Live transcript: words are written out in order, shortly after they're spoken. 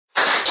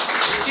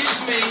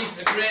me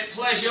a great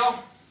pleasure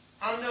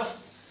and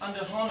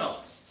an honour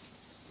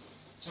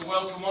to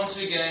welcome once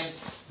again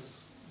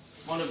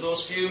one of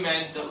those few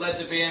men that led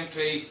the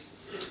BNP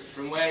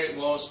from where it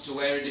was to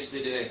where it is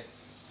today.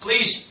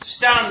 Please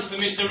stand for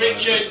Mr.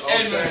 Richard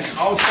Edmonds.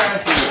 I'll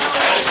stand for you.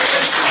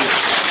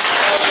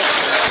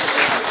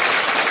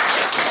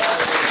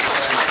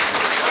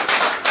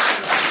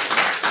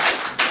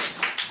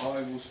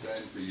 I will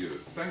stand for you.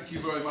 Thank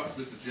you very much,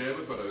 Mr.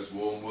 Chairman, for those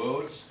warm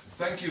words.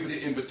 Thank you for the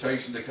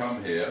invitation to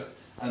come here.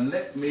 And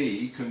let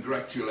me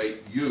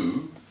congratulate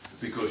you,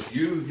 because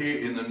you here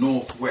in the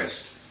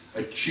Northwest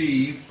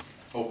achieved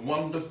a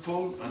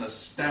wonderful and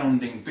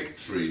astounding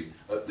victory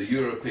at the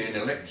European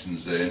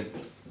elections then,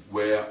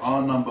 where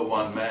our number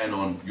one man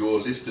on your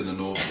list in the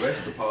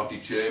Northwest, the party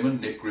chairman,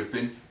 Nick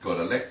Griffin, got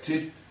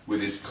elected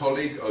with his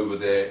colleague over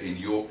there in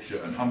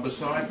Yorkshire and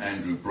Humberside,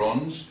 Andrew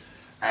Bronze.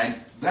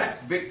 And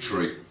that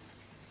victory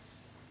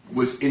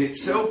was in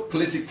itself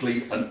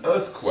politically an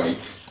earthquake,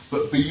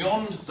 but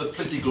beyond the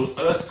political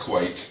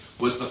earthquake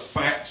was the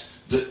fact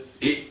that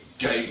it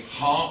gave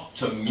heart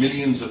to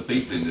millions of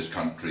people in this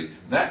country.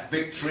 That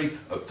victory,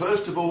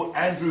 first of all,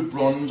 Andrew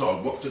Bronze,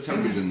 I watched the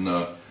television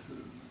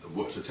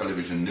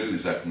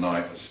news that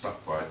night,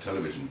 stuck by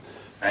television,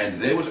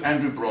 and there was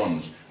Andrew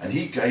Bronze, and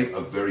he gave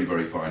a very,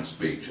 very fine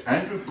speech.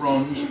 Andrew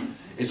Bronze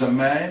is a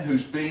man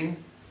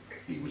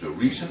he was a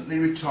recently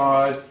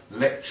retired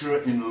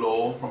lecturer in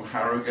law from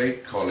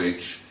Harrogate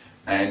College,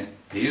 and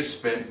he has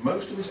spent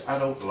most of his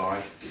adult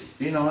life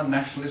in our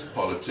nationalist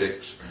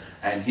politics,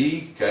 and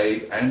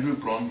Andrew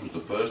Bronze was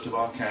the first of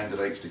our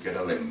candidates to get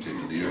elected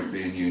to the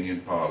European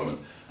Union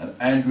Parliament, and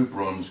Andrew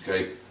Bronze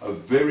gave a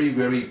very,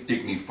 very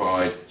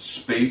dignified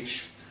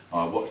speech.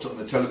 I watched it on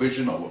the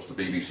television, I watched the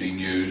BBC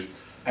News,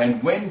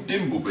 and when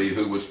Dimbleby,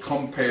 who was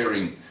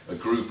comparing a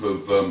group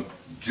of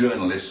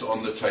journalists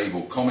on the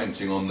table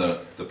commenting on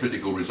the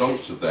political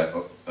results of that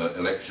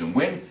election,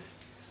 when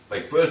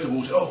they first of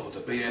all said, oh,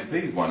 the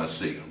BNP won a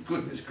seat, and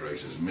goodness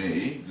gracious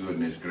me,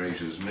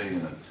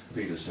 and a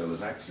Peter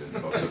Sellers accent,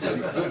 possibly,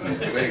 goodness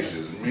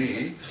gracious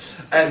me.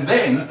 And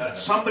then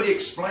somebody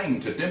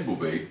explained to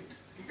Dimbleby,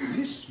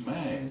 this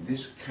man,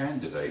 this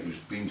candidate who's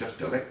been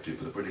just elected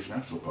for the British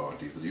National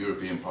Party for the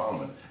European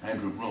Parliament,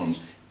 Andrew Bronze,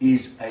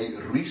 is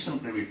a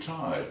recently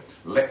retired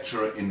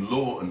lecturer in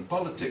law and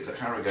politics at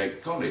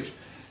Harrogate College.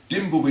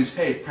 Dimbleby's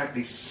head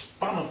practically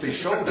spun off his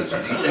shoulders,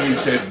 and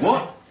he said,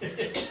 what?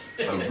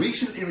 A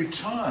recently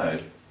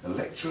retired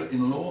lecturer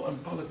in law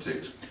and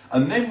politics.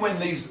 And then when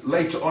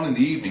later on in the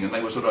evening, and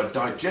they were sort of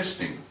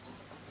digesting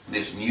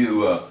this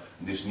new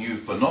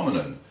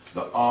phenomenon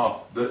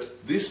that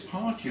this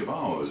party of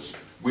ours,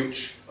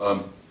 which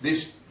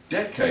this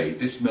decade,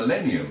 this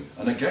millennium,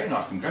 and again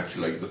I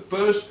congratulate the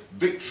first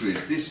victories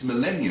this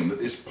millennium that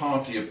this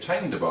party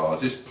obtained of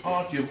ours, this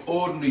party of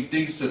ordinary,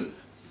 decent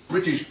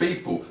British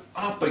people,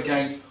 up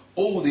against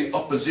all the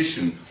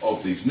opposition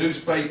of these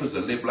newspapers, the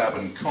Lib Lab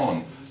and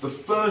Con. The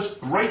first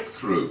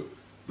breakthrough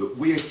that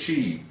we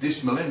achieved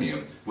this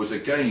millennium was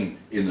again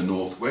in the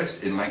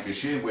Northwest, in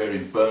Lancashire, where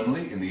in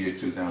Burnley in the year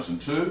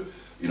 2002,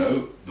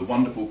 the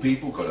wonderful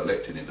people got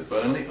elected into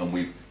Burnley, and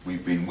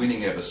we've been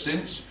winning ever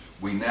since.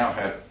 We now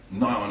have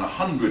nigh on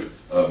 100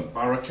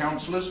 borough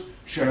councillors.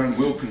 Sharon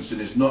Wilkinson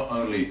is not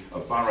only a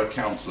borough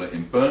councillor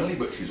in Burnley,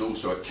 but she's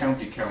also a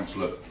county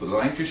councillor for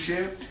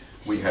Lancashire.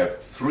 We have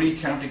 3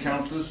 county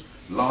councillors.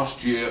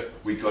 Last year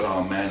we got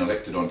our man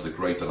elected onto the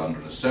Greater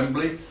London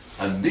Assembly,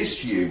 and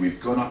this year we've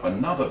gone up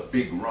another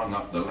big rung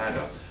up the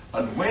ladder.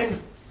 And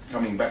when,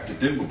 coming back to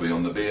Dimbleby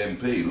on the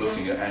BNP,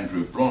 looking at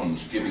Andrew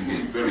Bronze giving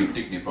his very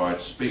dignified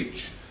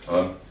speech,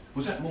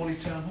 was that Morley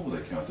Town Hall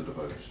they counted the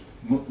votes?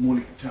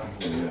 Morley Town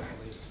Hall,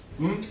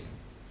 yeah.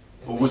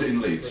 Or was it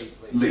in Leeds?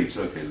 Leeds,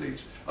 okay,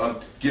 Leeds.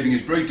 Giving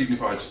his very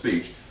dignified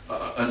speech,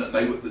 and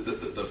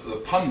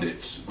the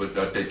pundits were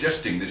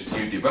digesting this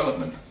new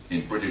development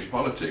in British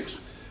politics.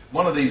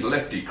 One of these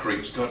lefty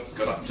creeps got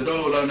up and said,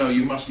 "Oh no,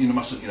 you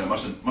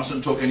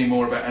mustn't talk any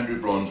more about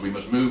Andrew Bronze. We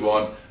must move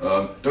on.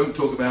 Don't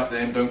talk about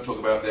them.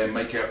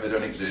 Make out they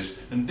don't exist."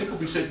 And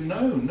Dimbleby said,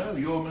 "No,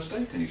 you're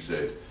mistaken." He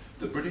said,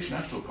 "The British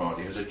National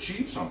Party has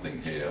achieved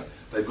something here.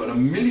 They've got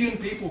 1 million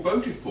people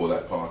voted for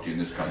that party in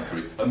this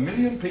country, 1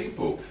 million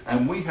people,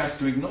 and we have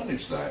to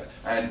acknowledge that.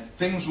 And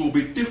things will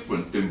be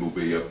different,"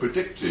 Dimbleby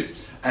predicted.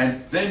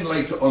 And then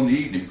later on the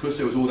evening, because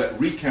there was all that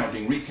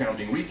recounting,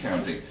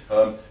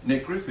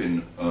 Nick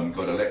Griffin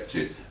got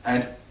elected.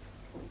 And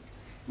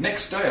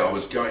next day I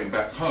was going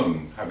back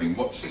home, having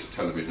watched this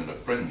television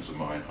at friends of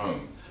mine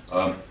home.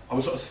 I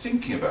was sort of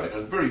thinking about it. I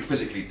was very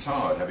physically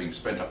tired, having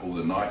spent up all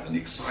the night and the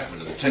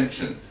excitement and the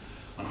tension.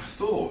 And I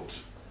thought,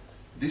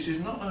 this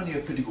is not only a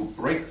political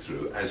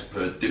breakthrough, as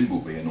per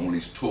Dimbleby and all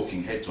these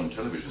talking heads on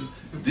television.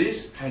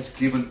 This has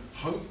given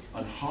hope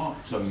and heart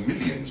to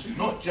millions,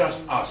 not just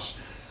us.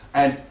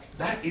 And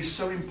that is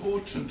so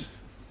important.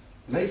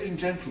 Ladies and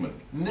gentlemen,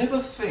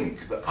 never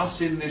think that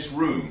us in this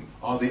room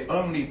are the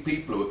only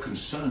people who are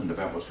concerned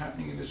about what's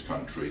happening in this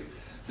country.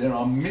 There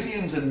are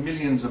millions and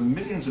millions and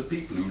millions of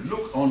people who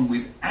look on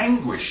with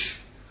anguish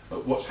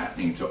at what's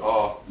happening to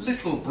our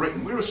little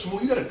Britain. We're a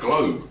small, you got a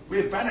globe,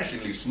 we're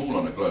vanishingly small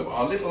on a globe.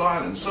 Our little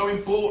island, so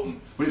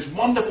important, with its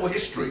wonderful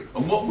history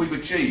and what we've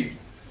achieved,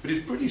 but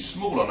it's pretty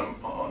small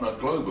on a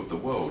globe of the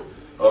world.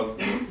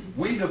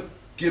 We have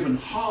given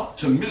heart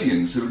to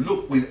millions who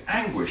look with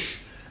anguish,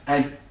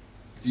 and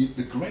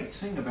the great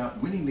thing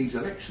about winning these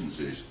elections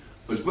is,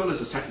 as well as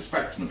the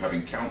satisfaction of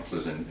having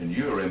councillors and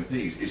your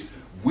MPs, is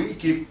we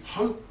give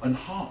hope and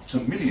heart to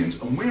millions,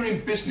 and we're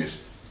in business,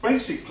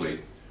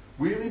 basically,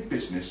 we're in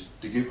business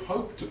to give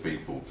hope to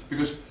people,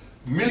 because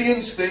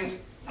millions think,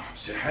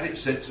 I've had it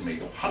said to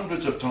me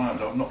hundreds of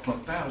times, I've knocked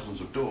on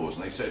thousands of doors,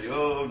 and they said,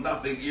 oh,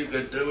 nothing you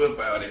could do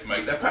about it,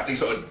 mate. They're practically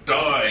sort of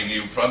dying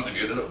in front of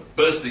you, they're sort of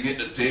bursting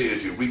into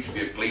tears, you reach for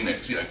your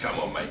Kleenex, you know, come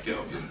on mate,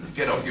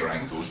 get off your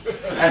ankles.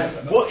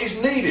 And what is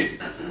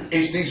needed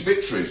is these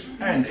victories,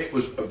 and it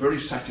was a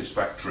very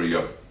satisfactory,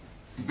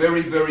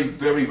 very, very,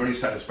 very, very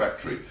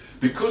satisfactory,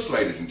 because,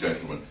 ladies and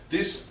gentlemen,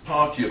 this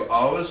party of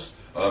ours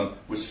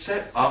was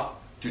set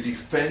up to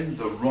defend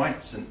the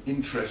rights and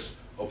interests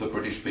of the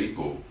British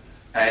people.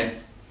 And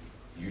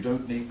you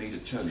don't need me to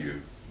tell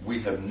you,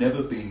 we have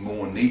never been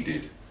more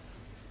needed.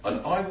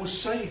 And I will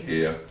say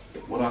here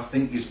what I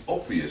think is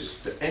obvious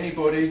to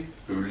anybody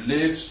who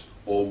lives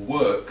or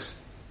works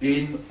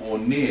in or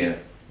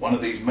near one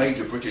of these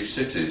major British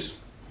cities.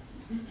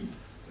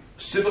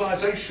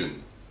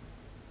 Civilization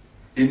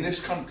in this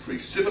country,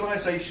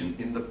 civilization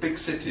in the big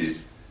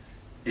cities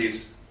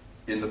is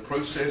in the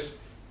process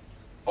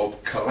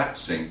of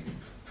collapsing.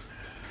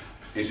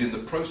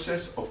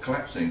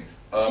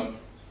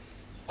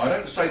 I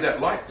don't say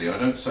that lightly, I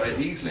don't say it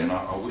easily, and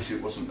I wish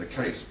it wasn't the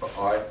case, but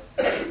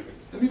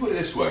let me put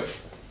it this way.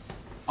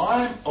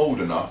 I'm old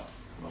enough,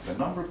 like a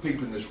number of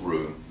people in this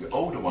room, the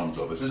older ones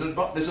of us,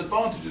 there's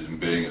advantages in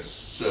being a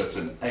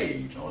certain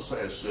age. I'll say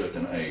a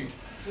certain age.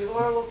 You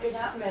are looking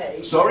at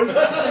me. Sorry?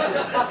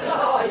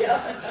 Oh,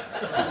 yeah.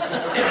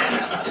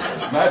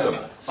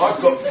 Madam,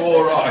 I've got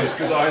 4 eyes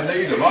because I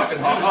need them.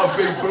 I've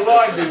been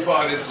blinded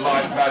by this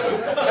light, madam.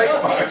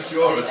 Take my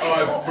assurance,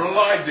 I'm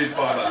blinded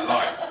by the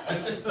light.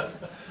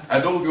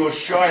 And all your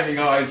shining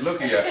eyes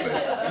looking at me.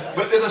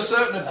 But there's a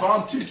certain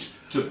advantage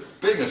to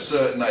being a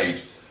certain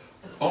age.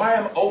 I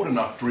am old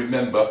enough to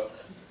remember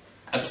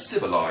a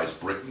civilised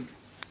Britain.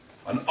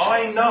 And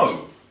I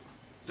know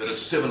that a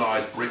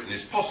civilised Britain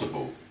is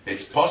possible.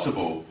 It's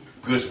possible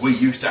because we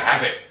used to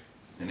have it.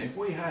 And if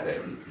we had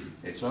it,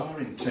 it's our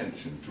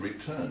intention to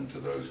return to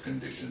those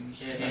conditions.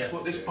 That's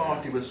what this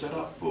party was set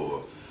up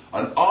for.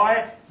 And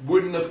I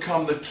wouldn't have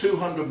come the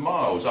 200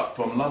 miles up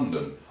from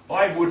London.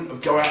 I wouldn't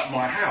have go out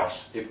my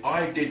house if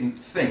I didn't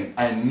think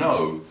and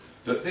know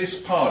that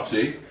this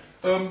party,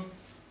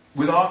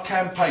 with our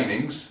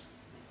campaignings,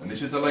 and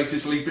this is the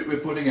latest leaflet we're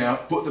putting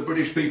out, put the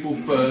British people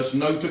first,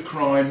 no to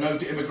crime, no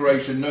to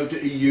immigration, no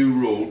to EU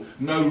rule,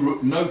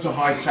 no to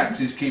high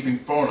taxes keeping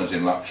foreigners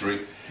in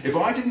luxury. If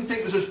I didn't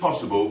think this was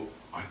possible,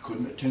 I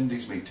couldn't attend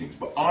these meetings.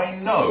 But I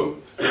know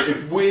that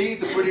if we,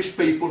 the British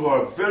people, who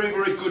are very,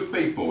 very good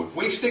people, if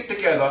we stick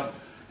together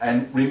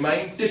and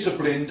remain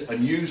disciplined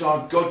and use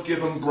our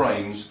God-given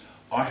brains,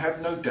 I have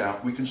no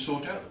doubt we can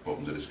sort out the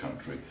problems of this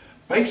country.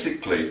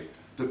 Basically,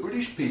 the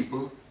British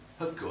people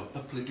have got a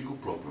political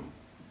problem.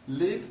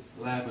 Lib,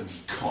 Lab and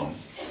Con,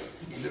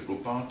 Liberal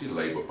Party,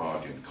 Labour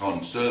Party and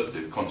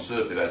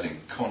Conservative as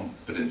in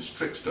confidence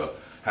trickster,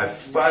 have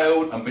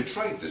failed and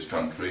betrayed this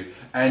country,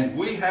 and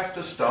we have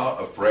to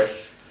start afresh,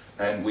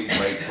 and we've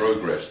made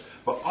progress.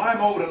 But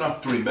I'm old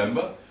enough to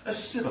remember a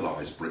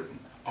civilised Britain.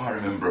 I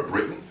remember a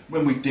Britain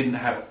when we didn't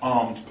have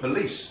armed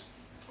police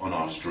on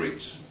our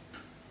streets.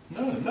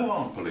 No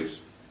armed police.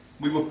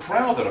 We were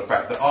proud of the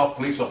fact that our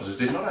police officers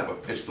did not have a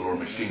pistol or a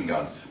machine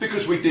gun,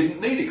 because we didn't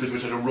need it, because we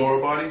were a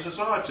law-abiding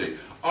society.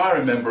 I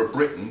remember a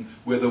Britain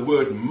where the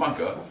word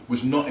mugger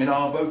was not in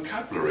our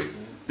vocabulary,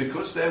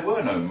 because there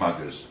were no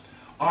muggers.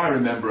 I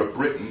remember a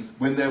Britain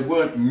when there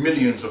weren't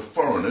millions of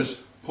foreigners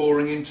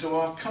pouring into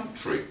our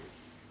country.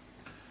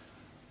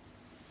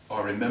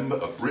 I remember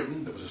a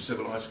Britain that was a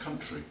civilised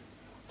country.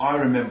 I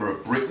remember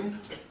a Britain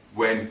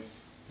when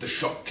the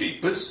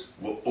shopkeepers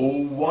were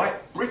all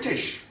white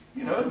British.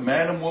 You know,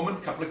 man and woman,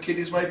 a couple of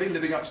kiddies maybe,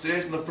 living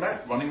upstairs in the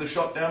flat, running the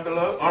shop down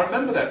below. I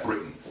remember that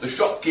Britain. The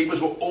shopkeepers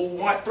were all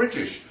white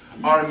British.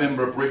 I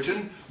remember a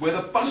Britain where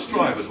the bus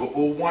drivers were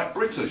all white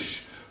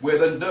British, where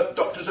the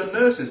doctors and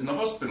nurses in the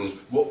hospitals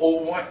were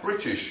all white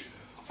British.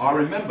 I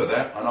remember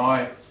that, and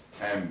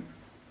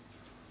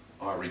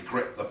I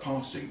regret the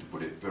passing, to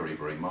put it very,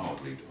 very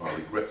mildly. I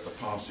regret the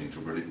passing, to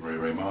put it very,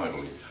 very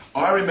mildly.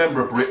 I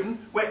remember a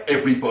Britain where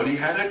everybody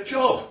had a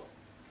job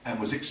and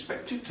was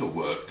expected to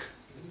work.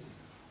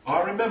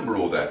 I remember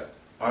all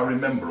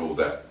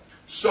that.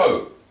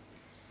 So,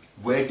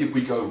 where did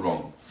we go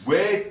wrong?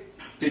 Where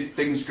did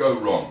things go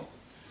wrong?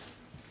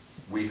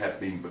 We have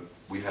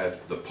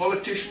the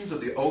politicians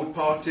of the old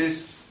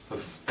parties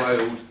have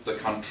failed the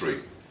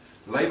country.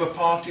 Labour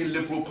Party,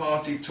 Liberal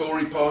Party,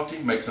 Tory Party,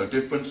 makes no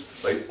difference.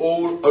 They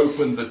all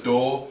opened the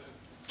door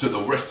to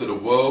the rest of the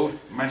world,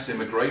 mass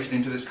immigration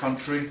into this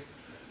country.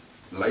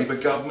 Labour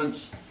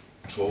governments,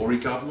 Tory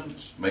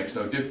governments, makes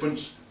no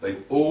difference.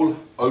 They've all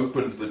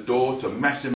opened the door to massive